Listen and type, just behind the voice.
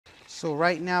So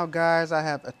right now, guys, I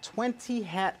have a 20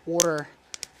 hat order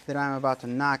that I'm about to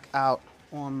knock out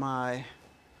on my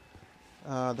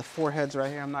the four heads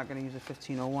right here. I'm not going to use a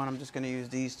 1501. I'm just going to use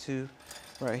these two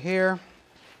right here.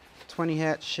 20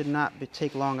 hats should not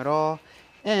take long at all.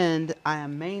 And I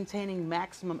am maintaining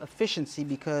maximum efficiency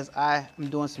because I am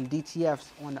doing some DTFs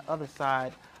on the other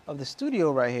side of the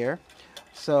studio right here.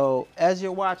 So as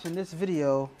you're watching this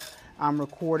video, I'm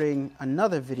recording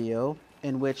another video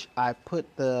in which I put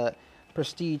the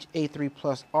Prestige A3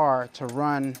 Plus R to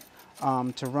run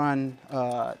 10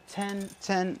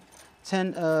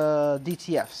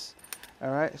 DTFs. All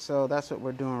right, so that's what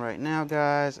we're doing right now,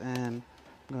 guys, and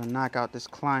I'm gonna knock out this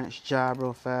client's job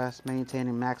real fast,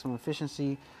 maintaining maximum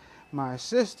efficiency. My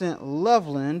assistant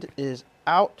Loveland is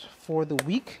out for the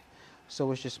week,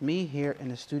 so it's just me here in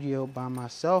the studio by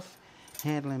myself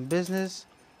handling business.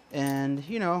 And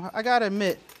you know, I gotta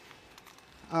admit,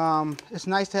 it's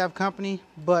nice to have company,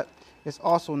 but it's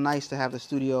also nice to have the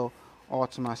studio all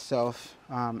to myself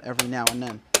every now and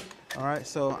then. All right,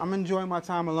 so I'm enjoying my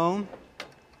time alone,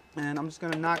 and I'm just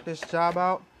gonna knock this job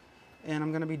out, and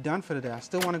I'm gonna be done for today. I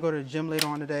still want to go to the gym later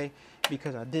on today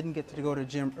because I didn't get to go to the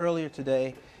gym earlier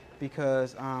today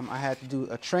because I had to do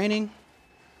a training.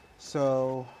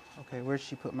 So, okay, where'd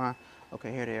she put my?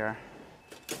 Okay, here they are.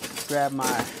 Grab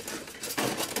my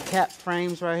cap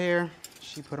frames right here.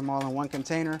 She put them all in one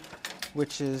container,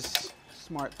 which is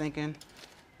smart thinking.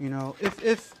 You know,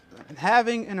 if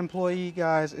having an employee,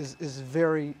 guys, is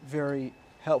very, very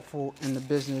helpful in the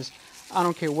business. I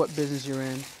don't care what business you're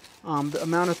in. The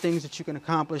amount of things that you can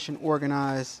accomplish and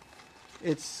organize,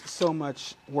 it's so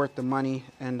much worth the money.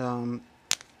 And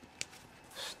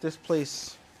this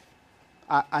place,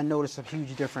 I noticed a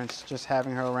huge difference just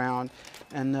having her around,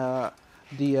 and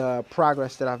the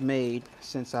progress that I've made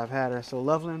since I've had her. So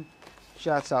Loveland,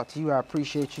 shouts out to you. I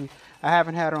appreciate you. I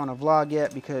haven't had her on a vlog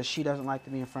yet because she doesn't like to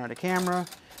be in front of the camera,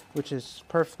 which is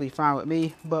perfectly fine with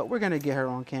me, but we're gonna get her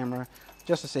on camera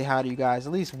just to say hi to you guys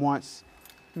at least once,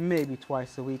 maybe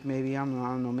twice a week, maybe. I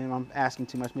don't know, maybe I'm asking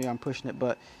too much, maybe I'm pushing it,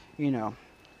 but you know,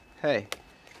 hey,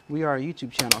 we are a YouTube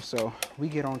channel, so we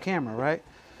get on camera, right?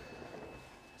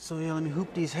 So yeah, let me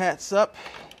hoop these hats up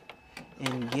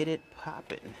and get it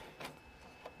popping.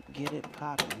 Get it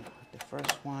popping. The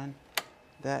first one,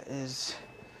 that is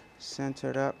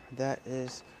centered up. That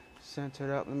is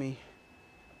centered up. Let me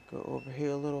go over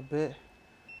here a little bit.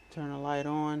 Turn the light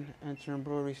on. Enter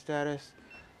embroidery status.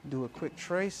 Do a quick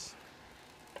trace.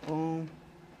 Boom.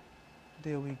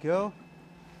 There we go.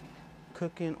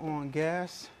 Cooking on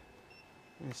gas.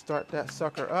 And start that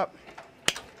sucker up.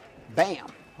 Bam.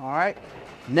 All right.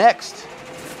 Next.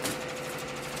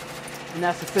 And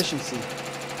that's efficiency.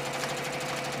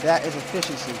 That is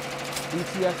efficiency.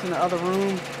 DTF's in the other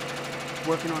room.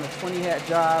 Working on a 20 hat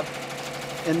job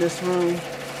in this room,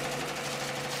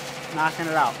 knocking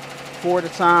it out. 4 at a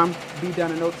time, be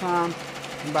done in no time.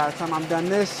 And by the time I'm done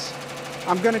this,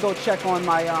 I'm gonna go check on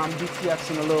my DTFs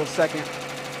in a little second,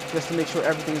 just to make sure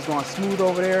everything's going smooth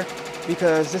over there,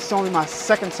 because this is only my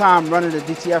second time running the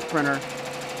DTF printer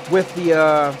with the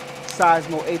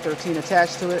Seismo A13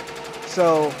 attached to it.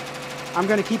 So I'm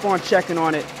gonna keep on checking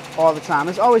on it all the time.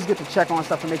 It's always good to check on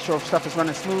stuff to make sure stuff is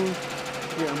running smooth.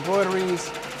 Your embroideries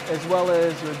as well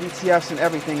as your DTFs and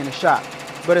everything in the shop.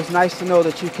 But it's nice to know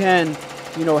that you can,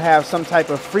 you know, have some type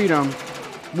of freedom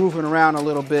moving around a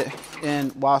little bit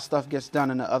and while stuff gets done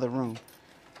in the other room.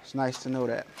 It's nice to know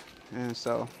that. And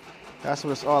so that's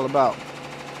what it's all about.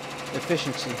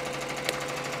 Efficiency.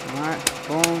 All right,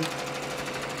 boom.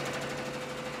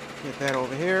 Get that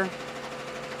over here.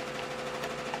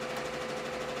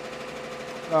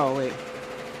 Oh wait,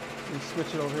 let me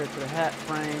switch it over here to the hat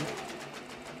frame.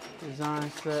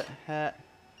 Design set, hat,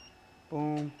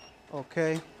 boom,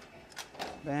 okay,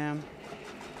 bam,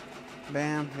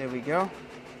 bam, there we go.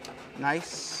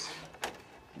 Nice,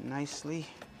 nicely,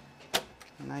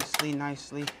 nicely,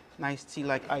 nicely, nice tea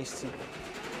like iced tea.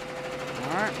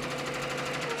 All right,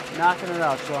 knocking it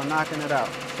out, y'all, knocking it out.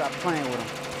 Stop playing with him.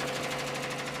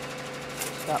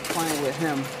 Stop playing with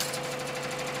him.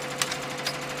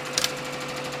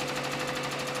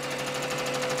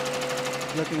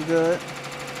 Looking good.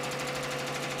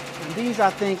 And these, I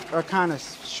think, are kind of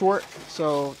short,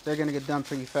 so they're going to get done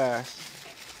pretty fast.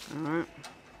 All right.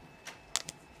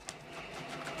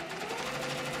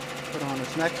 Put on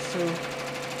this next two.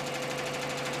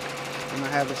 I'm going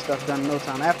to have this stuff done in no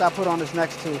time. After I put on this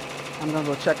next two, I'm going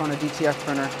to go check on the DTF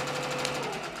printer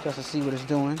just to see what it's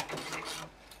doing.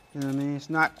 You know what I mean? It's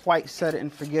not quite set it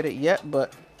and forget it yet,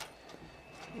 but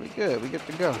we good. We good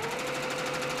to go.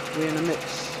 We're in the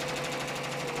mix.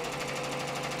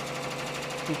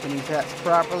 Keeping these hats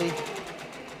properly.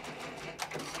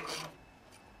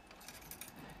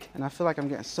 And I feel like I'm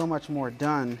getting so much more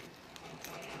done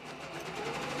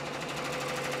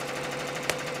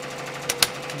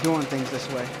doing things this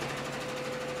way.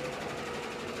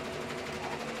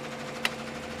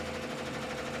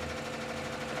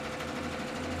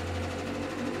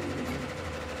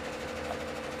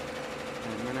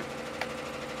 Wait a minute.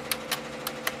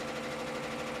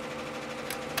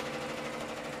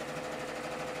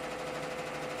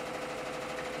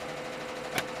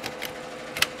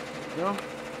 There we go.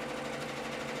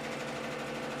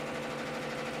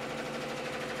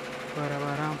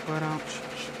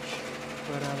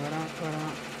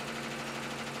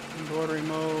 Embroidery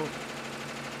mode.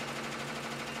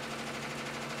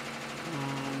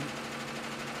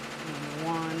 Number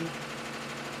 1.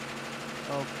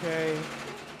 Okay.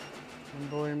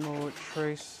 Embroidery mode,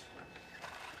 trace.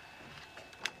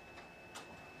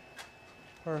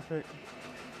 Perfect.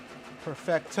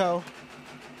 Perfecto.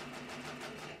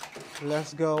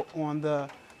 Let's go on the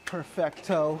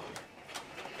perfecto.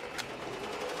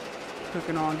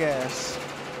 Cooking on gas.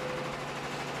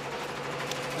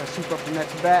 Let's heat up the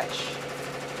next batch.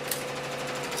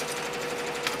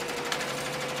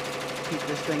 Keep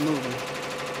this thing moving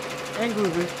and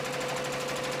grooving.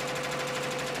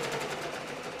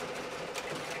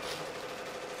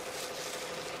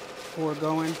 Four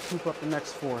going, keep up the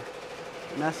next 4.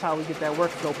 And that's how we get that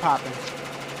workflow popping.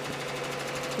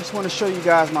 Just want to show you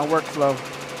guys my workflow.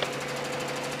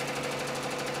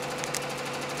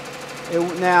 It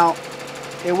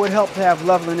would help to have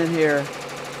Loveland in here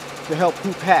to help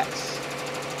hoop hats.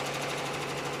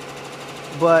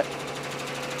 But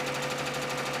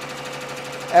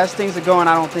as things are going,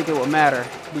 I don't think it will matter,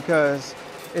 because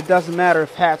it doesn't matter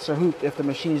if hats are hooped if the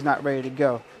machine's not ready to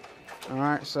go. All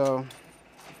right, so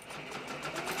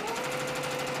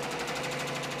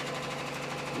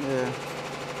yeah,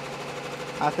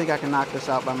 I think I can knock this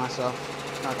out by myself.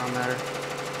 It's not gonna matter.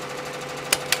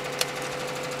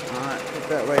 All right, put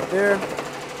that right there.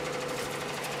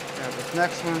 Grab this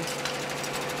next one.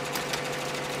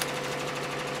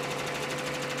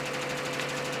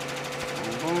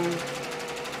 Boom, boom.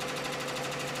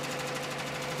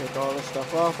 Take all this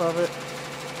stuff off of it.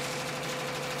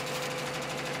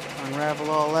 Unravel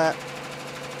all that.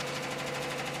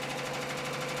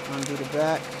 Undo the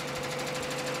back.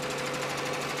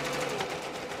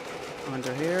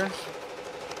 Under here.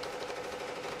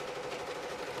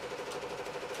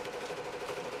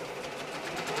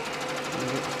 And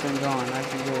get this thing going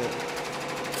nice and good.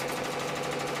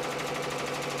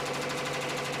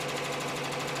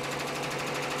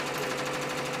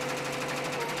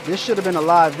 This should have been a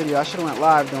live video. I should have went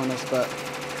live doing this, but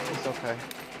it's okay.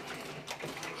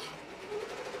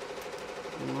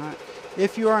 Alright.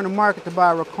 If you are in the market to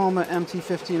buy a Ricoma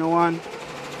MT1501,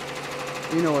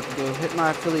 you know what to do. Hit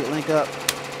my affiliate link up.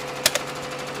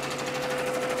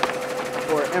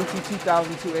 Or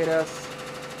MT2002 8S.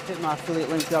 Hit my affiliate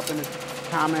link up in the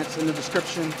comments, in the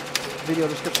description, video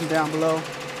description down below.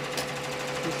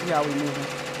 You see how we moving.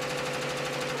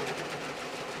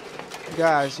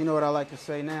 Guys, you know what I like to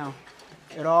say now.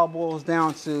 It all boils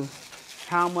down to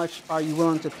how much are you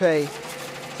willing to pay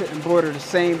to embroider the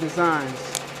same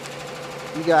designs.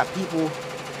 You got people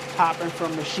hopping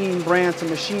from machine brand to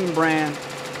machine brand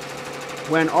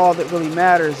when all that really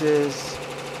matters is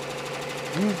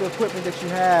use the equipment that you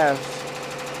have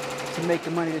to make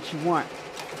the money that you want.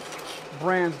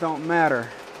 Brands don't matter.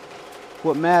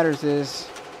 What matters is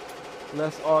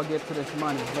let's all get to this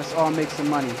money. Let's all make some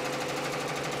money.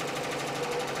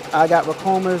 I got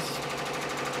Ricomas.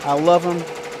 I love them.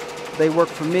 They work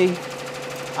for me.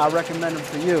 I recommend them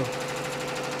for you.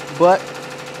 But,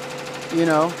 you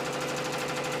know,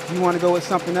 if you want to go with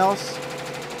something else,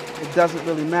 it doesn't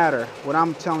really matter. What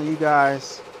I'm telling you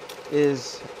guys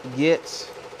is get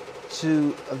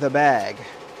to the bag.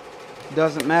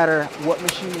 Doesn't matter what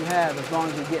machine you have as long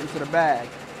as you're getting to the bag.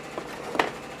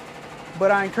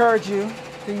 But I encourage you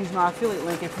to use my affiliate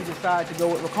link if you decide to go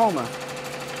with Ricoma.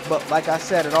 But like I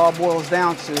said, it all boils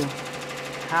down to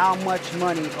how much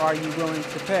money are you willing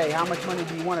to pay? How much money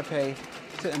do you want to pay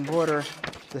to embroider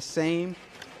the same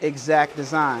exact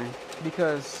design?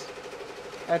 Because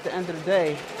at the end of the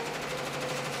day,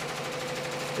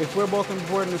 if we're both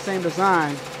embroidering the same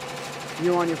design,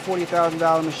 you're on your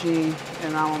 $40,000 machine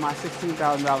and I'm on my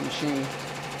 $16,000 machine.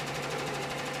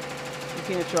 You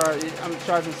can't charge, I'm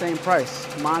charging the same price.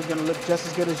 Mine's gonna look just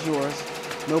as good as yours.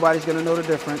 Nobody's gonna know the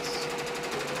difference.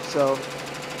 So,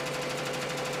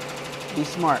 be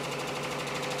smart.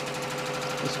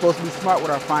 We're supposed to be smart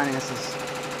with our finances.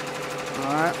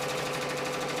 Alright?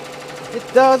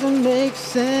 It doesn't make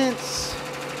sense.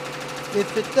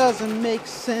 If it doesn't make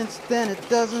sense, then it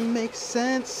doesn't make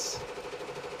sense.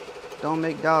 Don't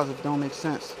make dollars if it don't make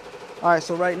sense. All right,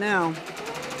 so right now,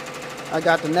 I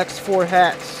got the next 4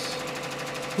 hats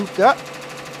hooked up.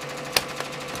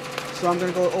 So I'm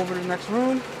gonna go over to the next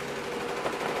room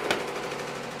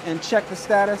and check the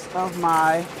status of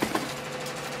my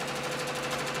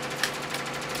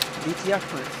DTF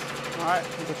prints. All right,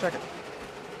 let's go check it.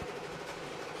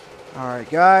 All right,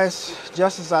 guys,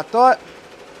 just as I thought.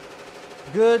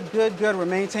 Good. We're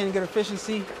maintaining good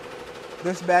efficiency.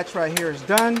 This batch right here is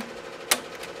done.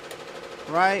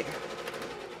 Right?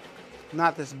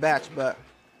 Not this batch, but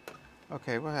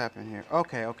okay, what happened here?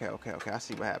 Okay. I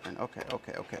see what happened.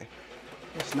 Okay.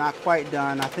 It's not quite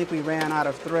done. I think we ran out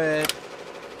of thread,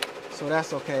 so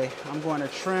that's okay. I'm going to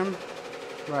trim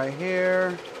right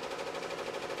here.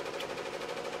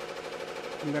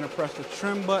 I'm going to press the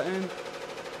trim button.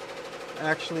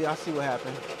 Actually, I see what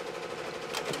happened.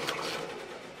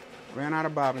 Ran out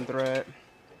of bobbin thread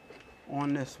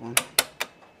on this one.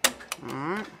 All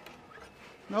right.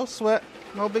 No sweat,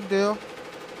 no big deal.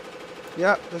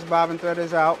 Yep, this bobbin thread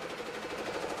is out.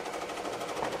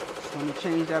 So let me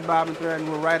change that bobbin thread, and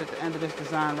we're right at the end of this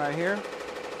design right here.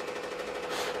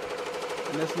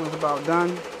 And this one's about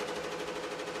done.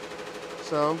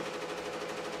 So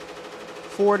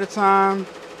 4 at a time,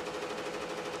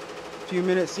 a few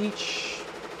minutes each.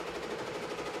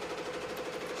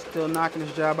 Still knocking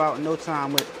this job out in no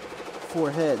time with 4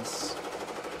 heads.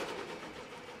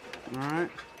 All right.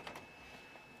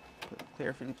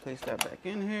 Carefully place that back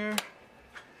in here.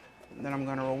 And then I'm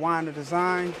going to rewind the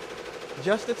design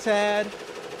just a tad.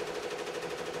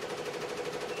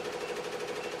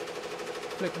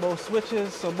 Click both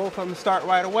switches so both of them start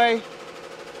right away.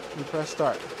 And press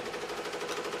start.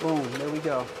 Boom, there we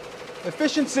go.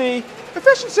 Efficiency,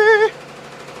 efficiency!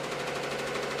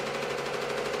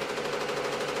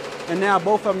 And now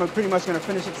both of them are pretty much going to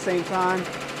finish at the same time.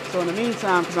 So in the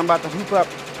meantime, because I'm about to hoop up,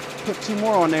 put 2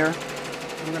 more on there,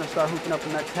 I'm going to start hooping up the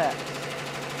next hat.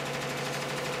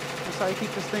 That's how you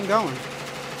keep this thing going.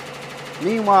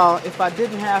 Meanwhile, if I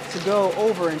didn't have to go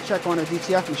over and check on a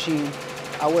DTF machine,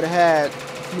 I would have had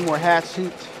a few more hats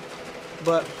hooped.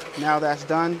 But now that's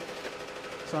done.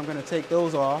 So I'm going to take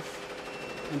those off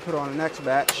and put on the next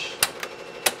batch.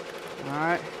 All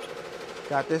right.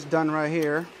 Got this done right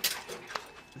here.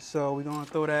 So we're going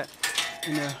to throw that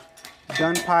in the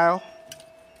done pile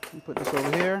and put this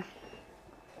over here.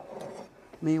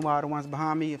 Meanwhile, the ones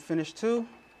behind me are finished too.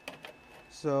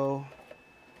 So,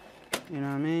 you know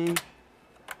what I mean?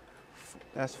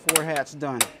 That's 4 hats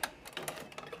done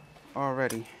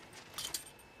already.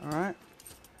 All right,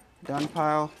 done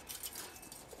pile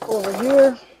over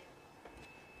here.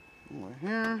 Over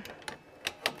here.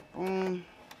 Boom,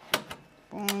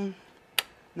 boom.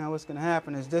 Now what's gonna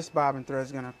happen is this bobbin thread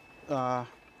is gonna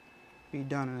be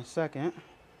done in a second.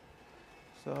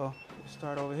 So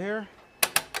start over here,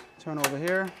 turn over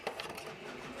here.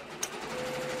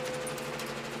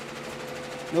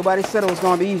 Nobody said it was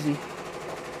gonna be easy.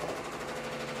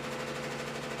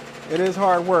 It is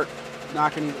hard work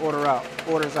knocking these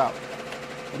orders out.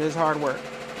 It is hard work.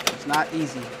 It's not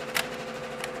easy.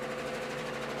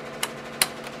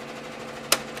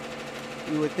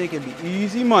 You would think it'd be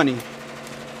easy money,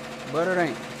 but it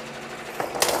ain't.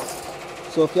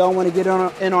 So if y'all want to get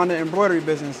in on the embroidery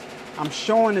business, I'm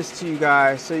showing this to you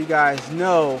guys so you guys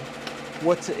know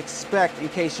what to expect in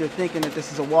case you're thinking that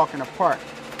this is a walk in the park.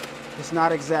 It's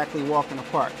not exactly walk in the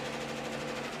park.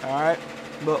 All right,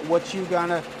 but what you're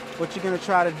gonna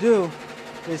try to do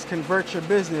is convert your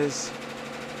business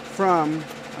from,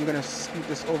 I'm gonna scoot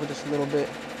this over just a little bit.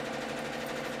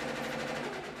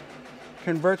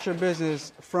 Convert your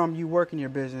business from you working your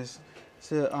business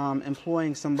to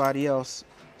employing somebody else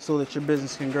so that your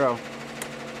business can grow.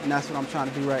 And that's what I'm trying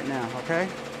to do right now, okay?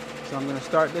 So I'm gonna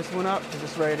start this one up because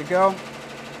it's ready to go.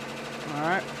 All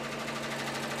right,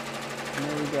 and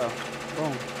there we go,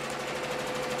 boom.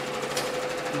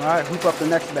 All right, hoop up the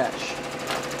next batch.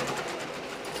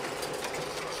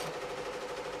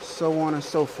 So on and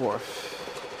so forth.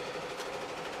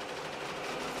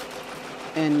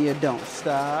 And you don't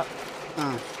stop.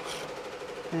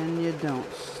 And you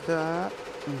don't stop.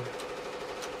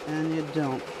 And you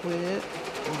don't quit.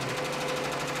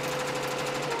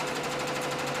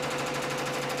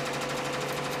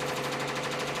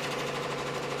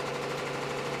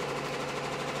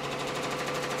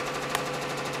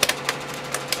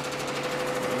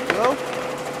 There you go.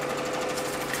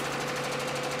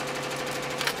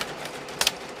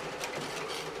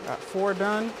 Got 4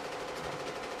 done.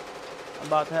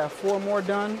 About to have 4 more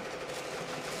done.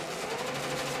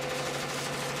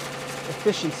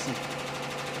 Efficiency.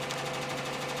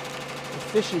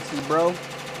 Efficiency, bro.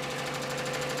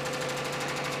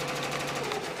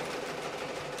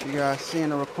 You guys seeing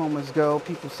the Ricomas go.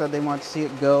 People said they want to see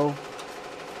it go.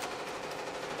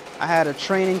 I had a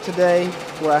training today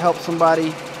where I helped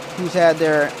somebody who's had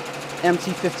their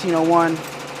MT1501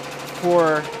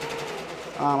 for,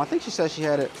 I think she said she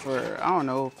had it for, I don't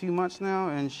know, a few months now,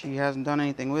 and she hasn't done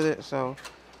anything with it, so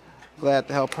glad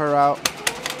to help her out.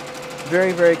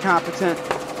 Very, very competent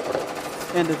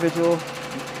individual.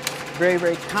 Very,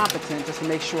 very competent, just to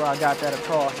make sure I got that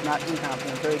across, not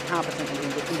incompetent, very competent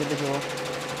individual.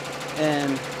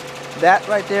 And that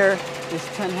right there is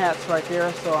 10 hats right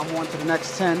there, so I'm on to the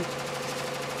next 10.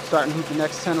 Starting to hoop the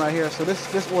next 10 right here. So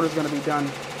this order is going to be done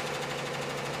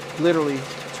literally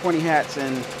 20 hats,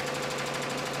 and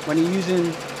when you're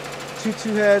using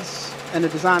two heads and the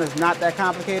design is not that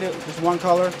complicated, just one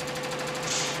color,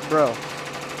 bro,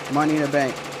 money in the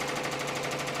bank.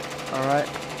 All right,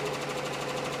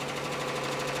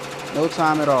 no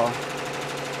time at all,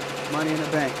 money in the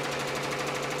bank.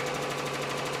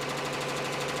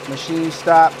 Machine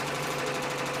stop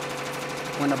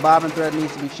when the bobbin thread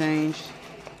needs to be changed.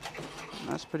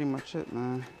 That's pretty much it,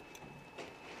 man.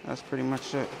 That's pretty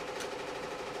much it.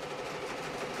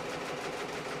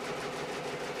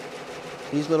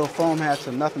 These little foam hats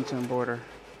are nothing to embroider.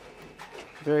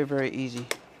 Very, very easy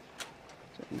to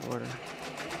embroider.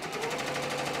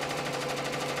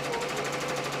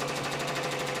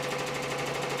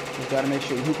 You gotta make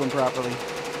sure you hoop them properly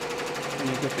and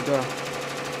you're good to go.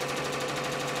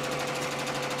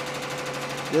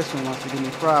 This one wants to give me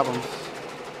problems.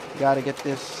 Gotta get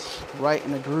this right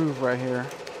in the groove right here.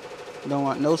 Don't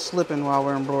want no slipping while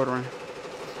we're embroidering.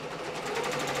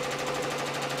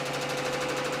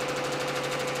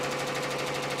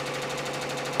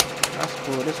 That's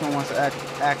cool. This one wants to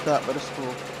act up, but it's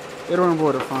cool. It'll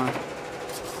embroider fine.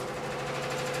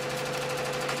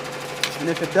 And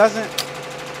if it doesn't,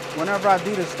 whenever I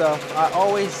do this stuff, I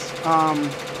always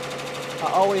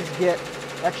get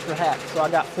extra hats. So I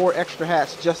got 4 extra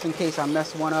hats just in case I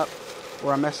mess one up,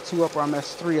 or I mess 2 up, or I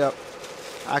mess 3 up.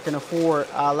 I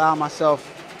allow myself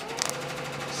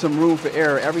some room for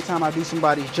error. Every time I do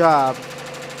somebody's job,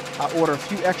 I order a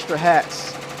few extra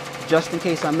hats just in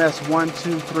case I mess 1,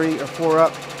 2, 3, or 4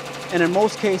 up. And in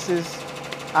most cases,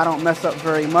 I don't mess up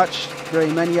very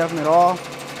many of them at all.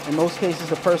 In most cases,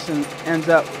 the person ends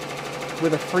up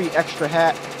with a free extra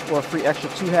hat or a free extra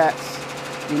 2 hats.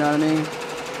 You know what I mean?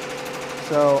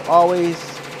 So always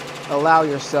allow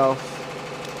yourself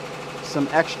some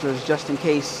extras just in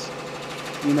case,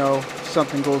 you know,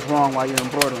 something goes wrong while you're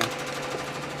embroidering.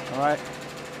 All right.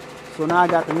 So now I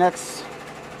got the next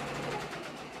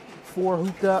 4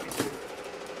 hooped up.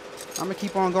 I'm gonna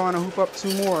keep on going and hoop up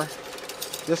 2 more.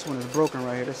 This one is broken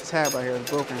right here. This tab right here is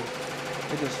broken.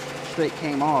 It just straight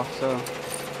came off, so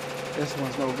this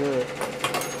one's no good.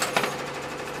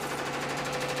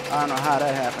 I don't know how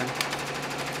that happened.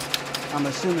 I'm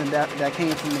assuming that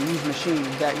came from the used machine,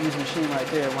 that used machine right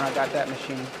there when I got that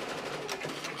machine.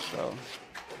 So,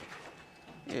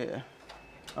 yeah.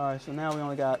 All right, so now we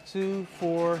only got 2,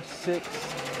 4, 6,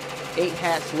 8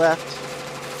 hats left.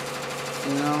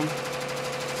 You know,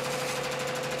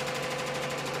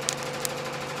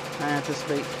 I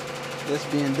anticipate this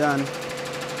being done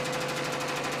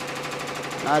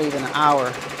not even an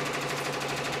hour.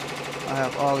 I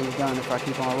have all these done if I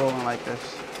keep on rolling like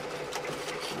this.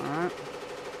 All right.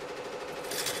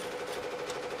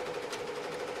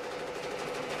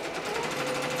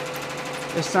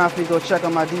 It's time for me to go check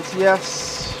on my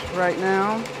DTFs right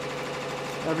now.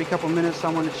 Every couple minutes I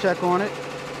want to check on it.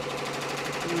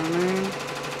 You know what I mean?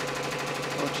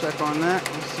 Go check on that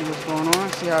and see what's going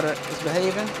on. See how it's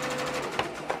behaving.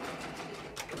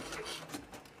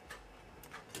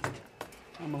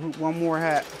 I'm gonna hoop 1 more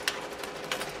hat.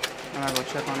 And I'll go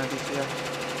check on the DTF.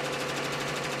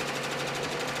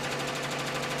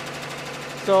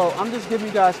 So I'm just giving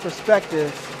you guys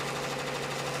perspective.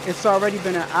 It's already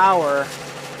been an hour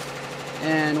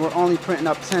and we're only printing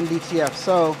up 10 DTF.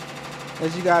 So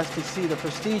as you guys can see, the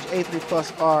Prestige A3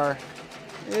 Plus R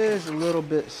is a little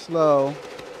bit slow,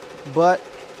 but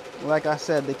like I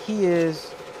said, the key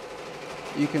is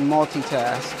you can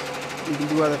multitask. You can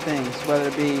do other things, whether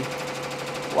it be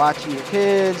watching your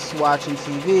kids, watching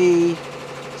TV,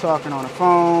 talking on the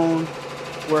phone,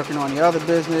 working on your other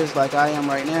business like I am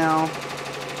right now.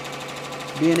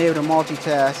 Being able to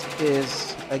multitask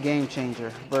is a game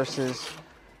changer versus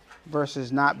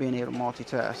not being able to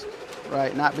multitask,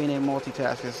 right? Not being able to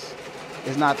multitask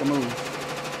is not the move,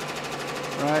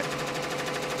 right?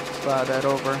 Slide that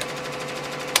over,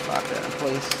 lock that in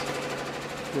place,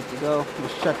 good to go.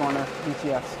 Let's check on the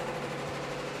DTFs.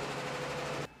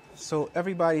 So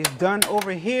everybody's done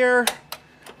over here.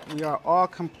 We are all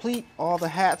complete. All the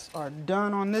hats are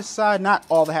done on this side. Not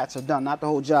all the hats are done, not the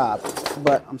whole job,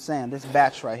 but I'm saying this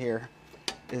batch right here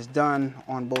is done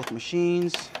on both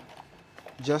machines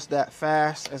just that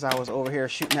fast as I was over here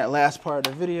shooting that last part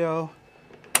of the video,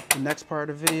 the next part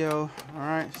of the video. All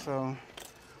right, so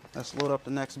let's load up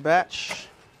the next batch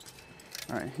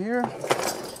right here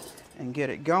and get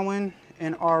it going.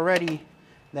 And already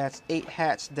that's 8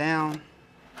 hats down,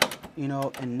 you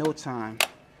know, in no time.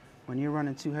 When you're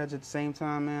running 2 heads at the same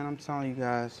time, man, I'm telling you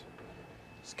guys,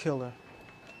 it's killer.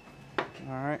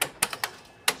 All right,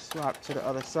 swap to the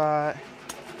other side.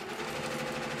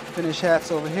 Finish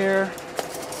hats over here.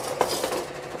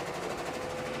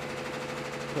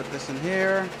 Put this in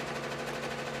here.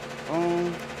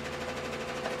 Boom.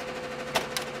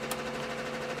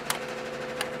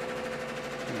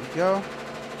 There we go.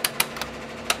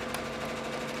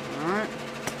 All right.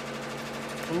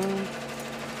 Boom.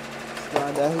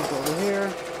 Slide that hoop over here.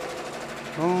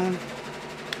 Boom.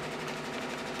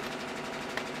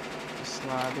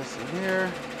 Slide this in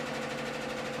here.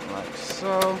 Like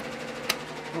so.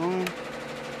 Boom.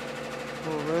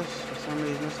 Pull this. For some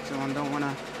reason, this one don't want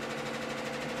to.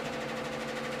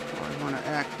 Always want to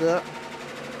act up.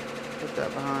 Put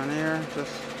that behind there.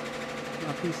 Just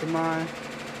my peace of mind.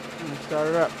 And start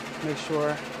it up. Make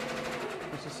sure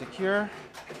this is secure.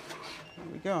 There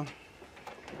we go.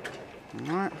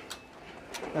 All right.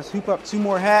 Let's hoop up 2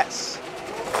 more hats,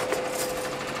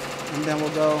 and then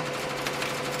we'll go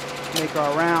make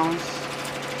our rounds.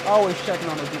 Always checking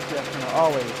on the DTF printer.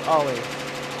 Always, always.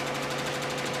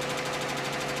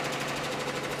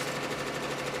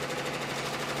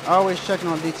 Always checking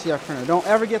on the DTF printer. Don't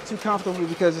ever get too comfortable,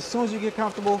 because as soon as you get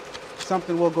comfortable,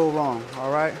 something will go wrong.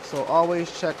 All right. So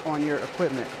always check on your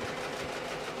equipment.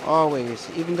 Always,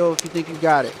 even though if you think you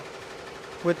got it.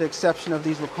 With the exception of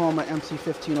these Ricoma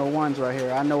MT1501s right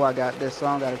here. I know I got this, so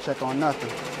I don't got to check on nothing.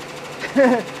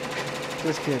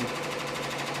 Just kidding.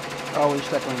 Always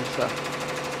check on your stuff.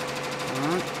 All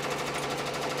right.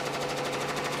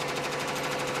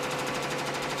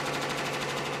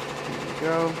 There we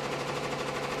go.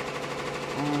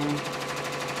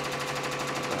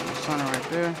 Got the center right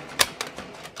there.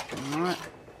 All right.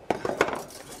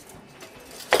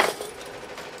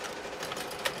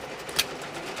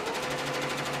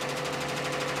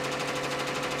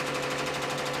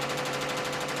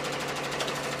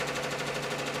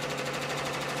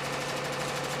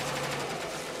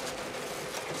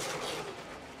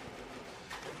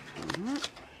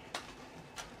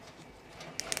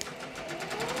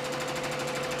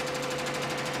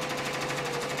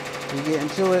 We get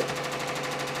into it.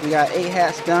 We got 8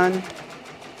 hats done.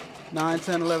 9,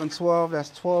 10, 11, 12. That's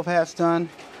 12 hats done.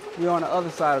 We're on the other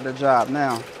side of the job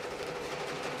now.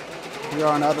 We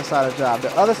are on the other side of the job.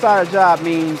 The other side of the job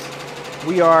means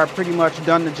we are pretty much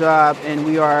done the job and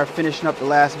we are finishing up the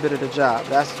last bit of the job.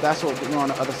 That's what we're on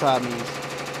the other side means.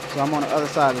 So I'm on the other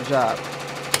side of the job.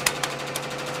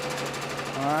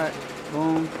 All right,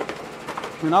 boom.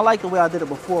 And I like the way I did it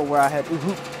before, where I had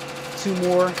 2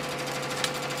 more.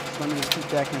 Let me just keep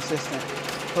that consistent.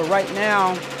 But right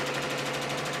now,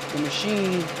 the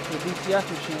machine, the DTF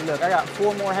machine, look, I got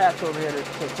 4 more hats over here to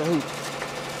hoop.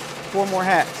 4 more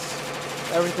hats.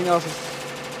 Everything else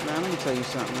is, man, let me tell you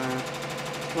something, man.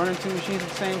 Running 2 machines at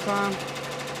the same time.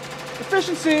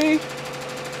 Efficiency!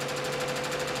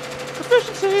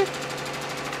 Efficiency!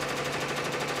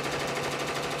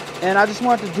 And I just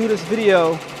wanted to do this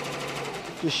video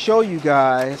to show you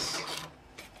guys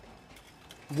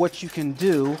what you can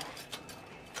do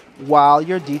while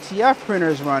your DTF printer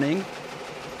is running.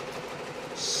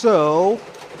 So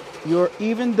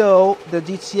even though the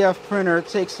DTF printer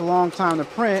takes a long time to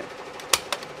print,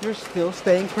 you're still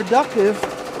staying productive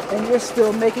and you're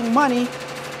still making money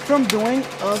from doing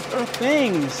other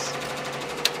things.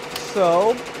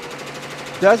 So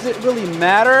does it really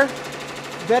matter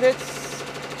that it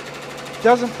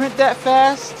doesn't print that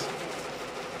fast?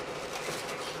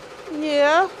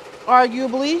 Yeah,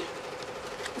 arguably,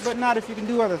 but not if you can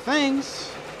do other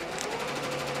things.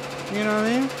 You know what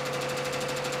I mean?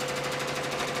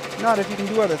 Not if you can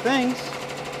do other things,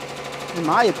 in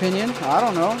my opinion. I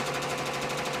don't know.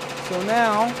 So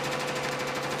now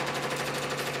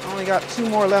I only got 2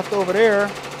 more left over there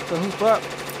to hoop up.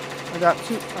 I got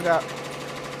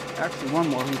actually 1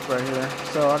 more hoop right here,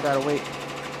 so I gotta wait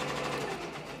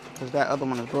because that other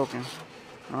one is broken.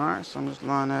 All right, so I'm just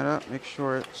line that up, make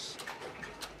sure it's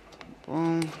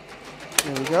boom.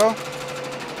 There we go.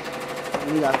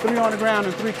 And we got 3 on the ground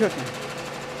and 3 cooking.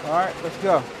 All right, let's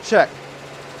go. Check.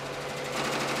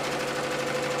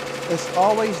 It's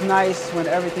always nice when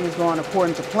everything is going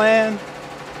according to plan.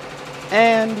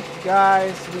 And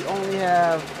guys, we only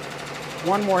have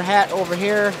one more hat over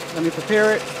here. Let me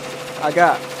prepare it. I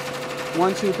got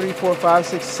 1, 2, 3, 4, 5,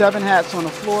 6, 7 hats on the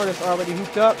floor that's already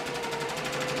hooped up.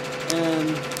 And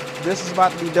this is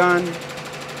about to be done.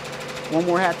 One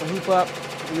more hat to hoop up,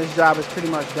 and this job is pretty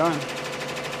much done.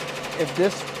 If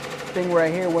this thing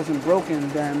right here wasn't broken,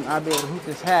 then I'd be able to hoop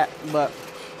this hat, but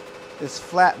this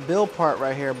flat bill part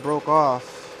right here broke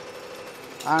off.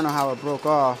 I don't know how it broke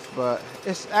off, but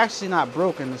it's actually not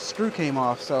broken. The screw came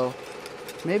off, so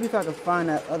maybe if I could find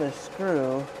that other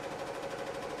screw.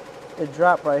 It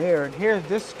dropped right here, and here's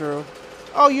this screw.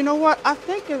 Oh, you know what? I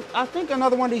think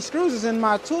another one of these screws is in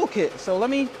my toolkit. So let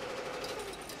me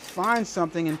find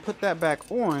something and put that back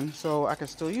on so I can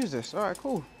still use this. All right,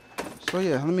 cool. So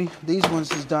yeah, these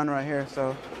ones is done right here.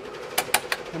 So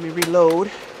let me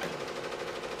reload.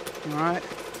 All right,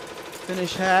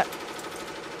 finish hat.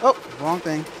 Oh, wrong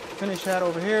thing. Finish hat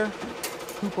over here,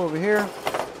 hoop over here,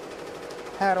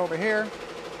 hat over here,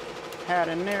 hat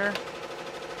in there.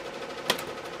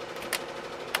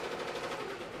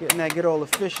 Getting that good old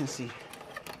efficiency.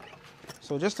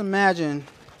 So just imagine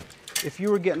if you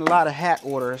were getting a lot of hat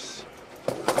orders,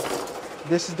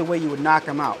 this is the way you would knock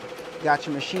them out. Got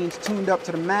your machines tuned up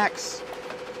to the max,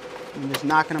 and just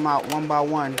knocking them out one by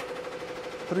one.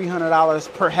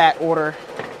 $300 per hat order,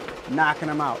 knocking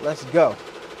them out. Let's go.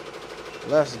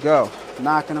 Let's go.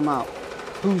 Knocking them out.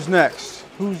 Who's next?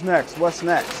 Who's next? What's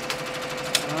next?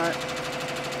 All right.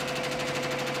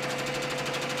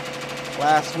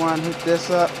 Last one, hook this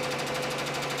up,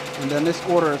 and then this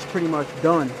order is pretty much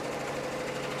done.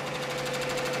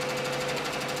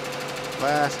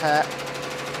 Last hat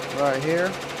right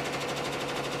here.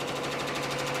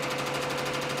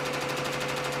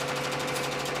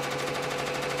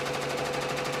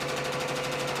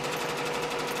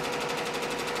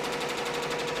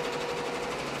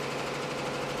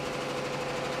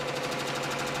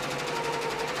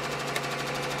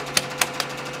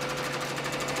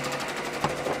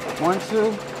 One,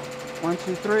 two, 1,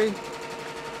 2, 3,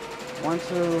 1,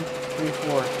 2, 3,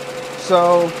 4.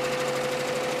 So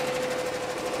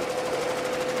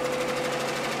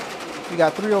we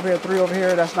got 3 over here, 3 over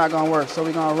here. That's not gonna work. So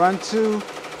we're gonna run two,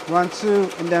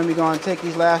 and then we're gonna take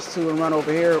these last 2 and run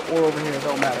over here or over here. It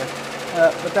don't matter.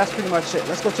 But that's pretty much it.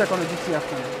 Let's go check on the DTF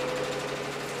printer.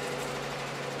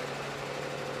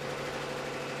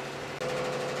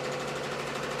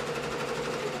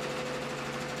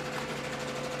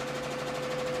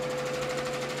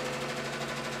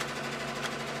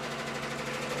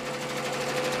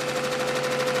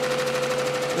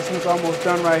 This one's almost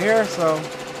done right here, so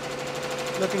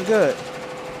looking good.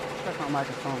 Check my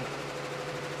microphone.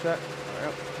 Check.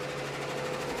 Yep.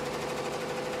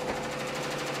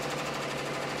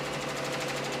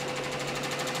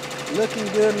 Looking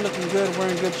good, looking good. We're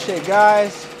in good shape,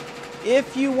 guys.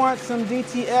 If you want some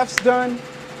DTFs done,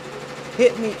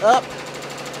 hit me up.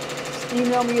 Just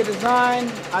email me a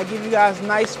design. I'll give you guys a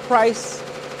nice price.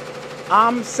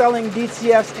 I'm selling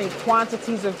DTFs in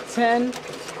quantities of 10.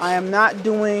 I am not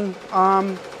doing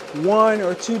 1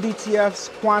 or 2 DTFs,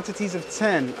 quantities of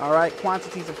 10, all right?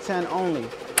 Quantities of 10 only.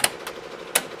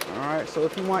 All right, so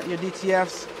if you want your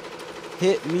DTFs,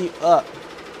 hit me up.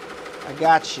 I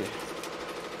got you.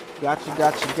 Got you,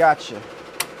 got you, got you.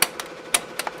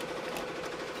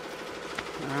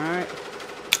 All right.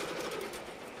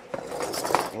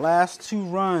 Last 2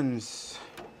 runs,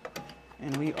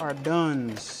 and we are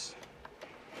done.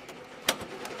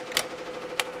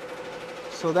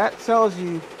 So that tells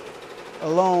you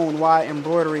alone why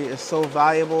embroidery is so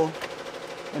valuable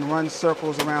and runs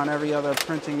circles around every other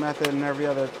printing method and every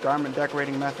other garment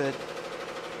decorating method.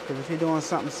 Because if you're doing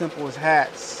something simple as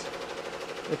hats,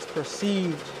 it's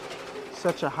perceived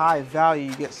such a high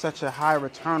value, you get such a high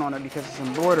return on it because it's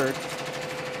embroidered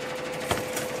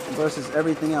versus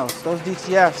everything else. Those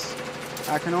DTFs,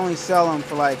 I can only sell them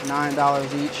for like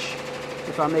 $9 each.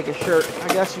 If I make a shirt, I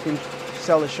guess you can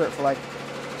sell a shirt for like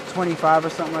 25 or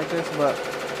something like this, but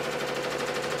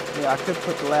yeah, I could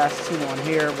put the last 2 on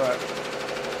here, but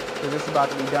because it's about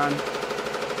to be done.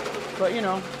 But you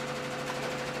know,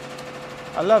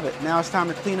 I love it. Now it's time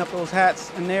to clean up those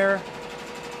hats in there,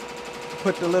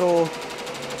 put the little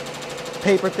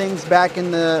paper things back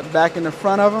in the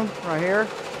front of them right here,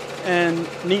 and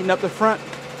neaten up the front.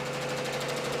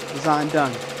 Design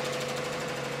done.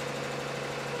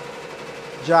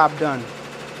 Job done.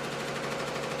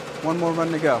 One more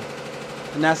run to go.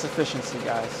 And that's efficiency,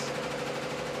 guys.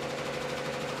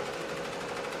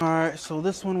 All right, so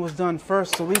this one was done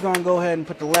first, so we're gonna go ahead and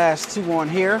put the last 2 on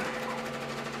here.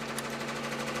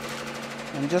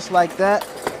 And just like that,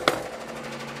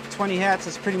 20 hats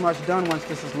is pretty much done once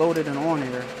this is loaded and on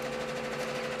here.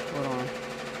 Hold on.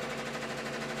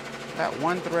 That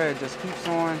one thread just keeps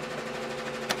on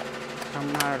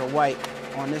coming out of the white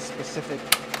on this specific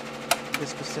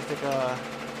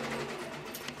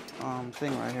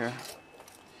thing right here.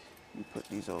 Let me put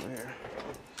these over here.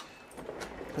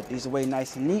 Put these away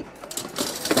nice and neat,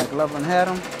 like Loveland had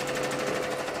them.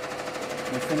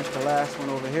 We finished the last one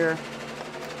over here.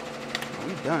 Oh,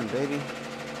 we done, baby.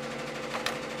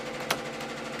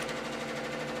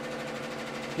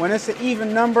 When it's an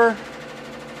even number,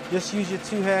 just use your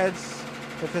 2 heads.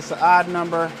 If it's an odd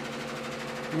number,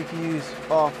 you can use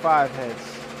all 5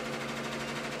 heads.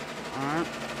 All right.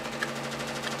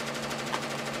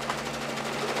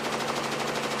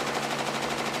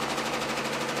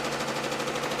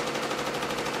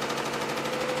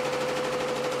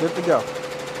 Good to go.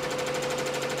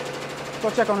 Go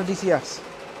check on the DTFs.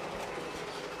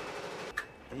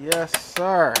 Yes,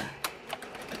 sir.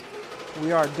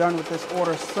 We are done with this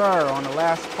order, sir. On the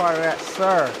last part of that,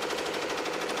 sir.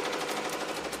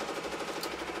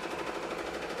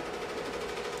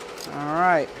 All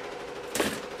right.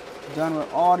 Done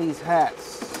with all these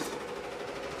hats.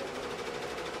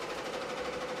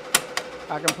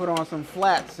 I can put on some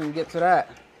flats and get to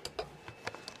that.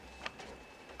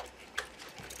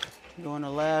 Doing the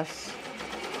last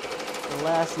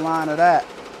line of that.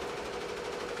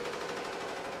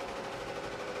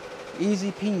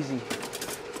 Easy peasy.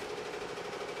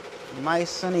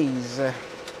 Nice and easy.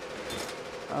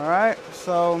 All right,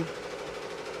 so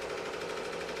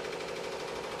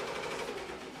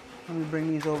let me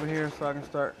bring these over here so I can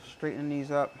start straightening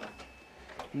these up,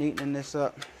 neatening this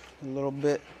up a little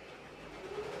bit.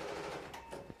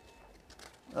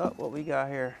 Oh, what we got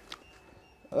here?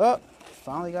 Oh,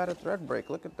 finally got a thread break.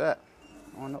 Look at that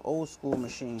on the old school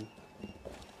machine.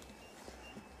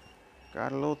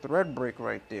 Got a little thread break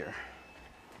right there.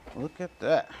 Look at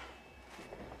that.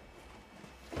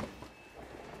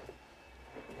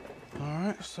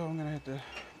 Alright, so I'm gonna hit the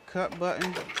cut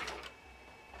button.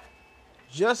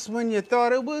 Just when you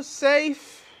thought it was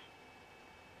safe,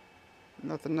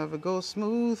 nothing ever goes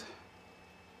smooth.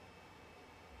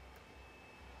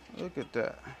 Look at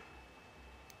that.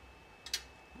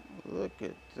 Look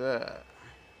at that.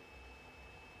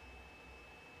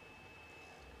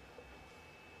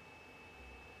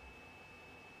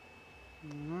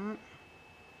 Alright.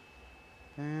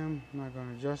 Bam. I'm not going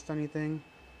to adjust anything.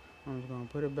 I'm just going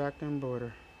to put it back to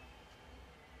embroider.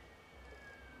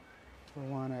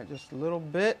 Go on that just a little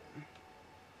bit.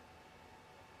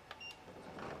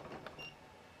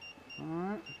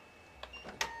 Alright.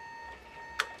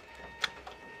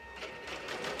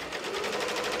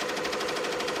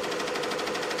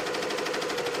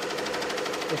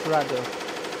 That's what I do.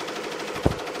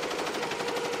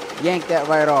 Yank that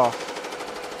right off.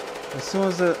 As soon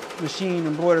as the machine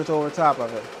embroiders over top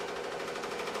of it.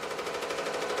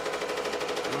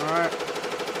 Alright.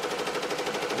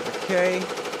 K.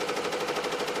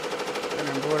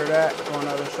 Gonna embroider that. Go on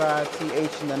the other side.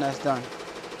 TH, and then that's done.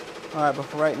 Alright, but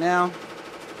for right now,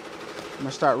 I'm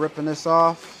gonna start ripping this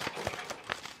off.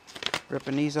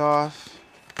 Ripping these off.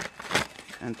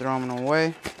 And throwing them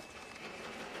away.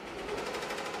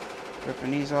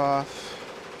 Ripping these off.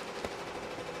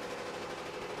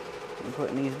 And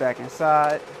putting these back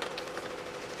inside.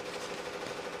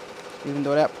 Even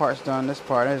though that part's done, this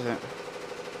part isn't.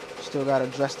 Still got to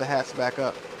dress the hats back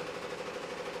up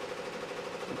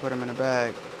and put them in a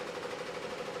bag.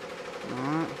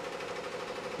 Alright.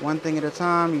 One thing at a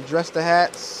time. You dress the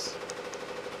hats.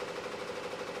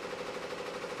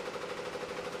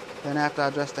 Then after I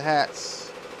dress the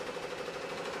hats,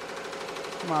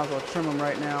 might as well trim them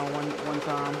right now, one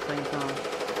time, same time.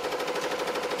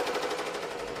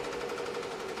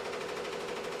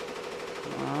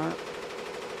 Alright.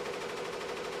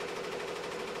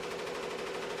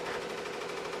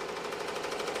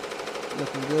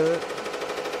 Looking good.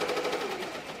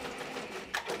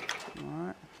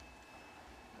 Alright.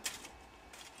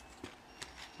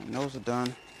 And those are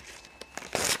done.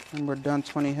 And we're done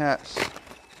 20 hats.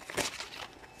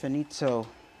 Finito.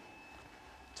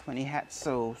 20 hat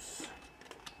sews.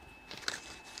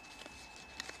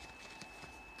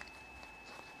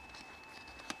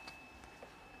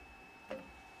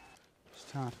 It's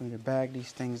time for me to bag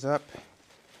these things up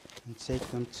and take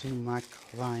them to my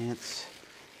clients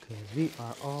because we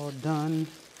are all done.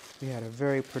 We had a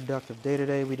very productive day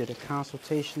today. We did a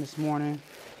consultation this morning.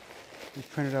 We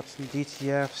printed up some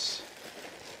DTFs,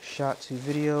 shot 2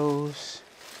 videos.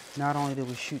 Not only did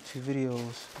we shoot 2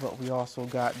 videos, but we also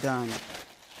got done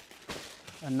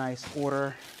a nice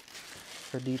order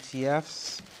for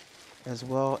DTFs as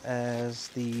well as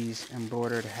these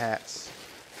embroidered hats.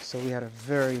 So we had a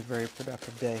very, very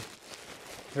productive day.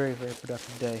 Very, very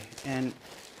productive day. And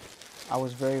I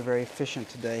was very, very efficient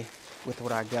today with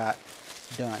what I got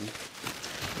done,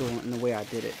 in the way I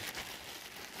did it.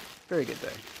 Very good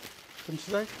day. Wouldn't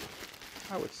you say?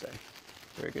 I would say.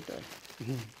 Very good day.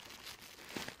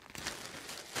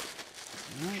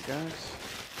 Alright guys.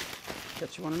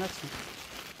 Catch you on the next one.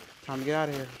 Time to get out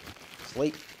of here. It's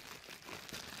late.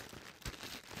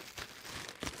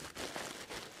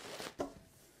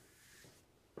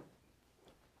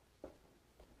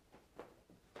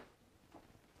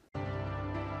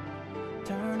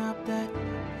 Turn up that,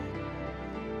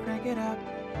 crank it up.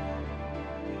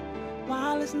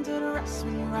 Why listen to the rest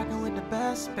when you're rocking with the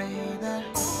best, baby?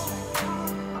 This right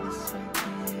here, this right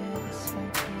here, this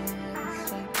right here.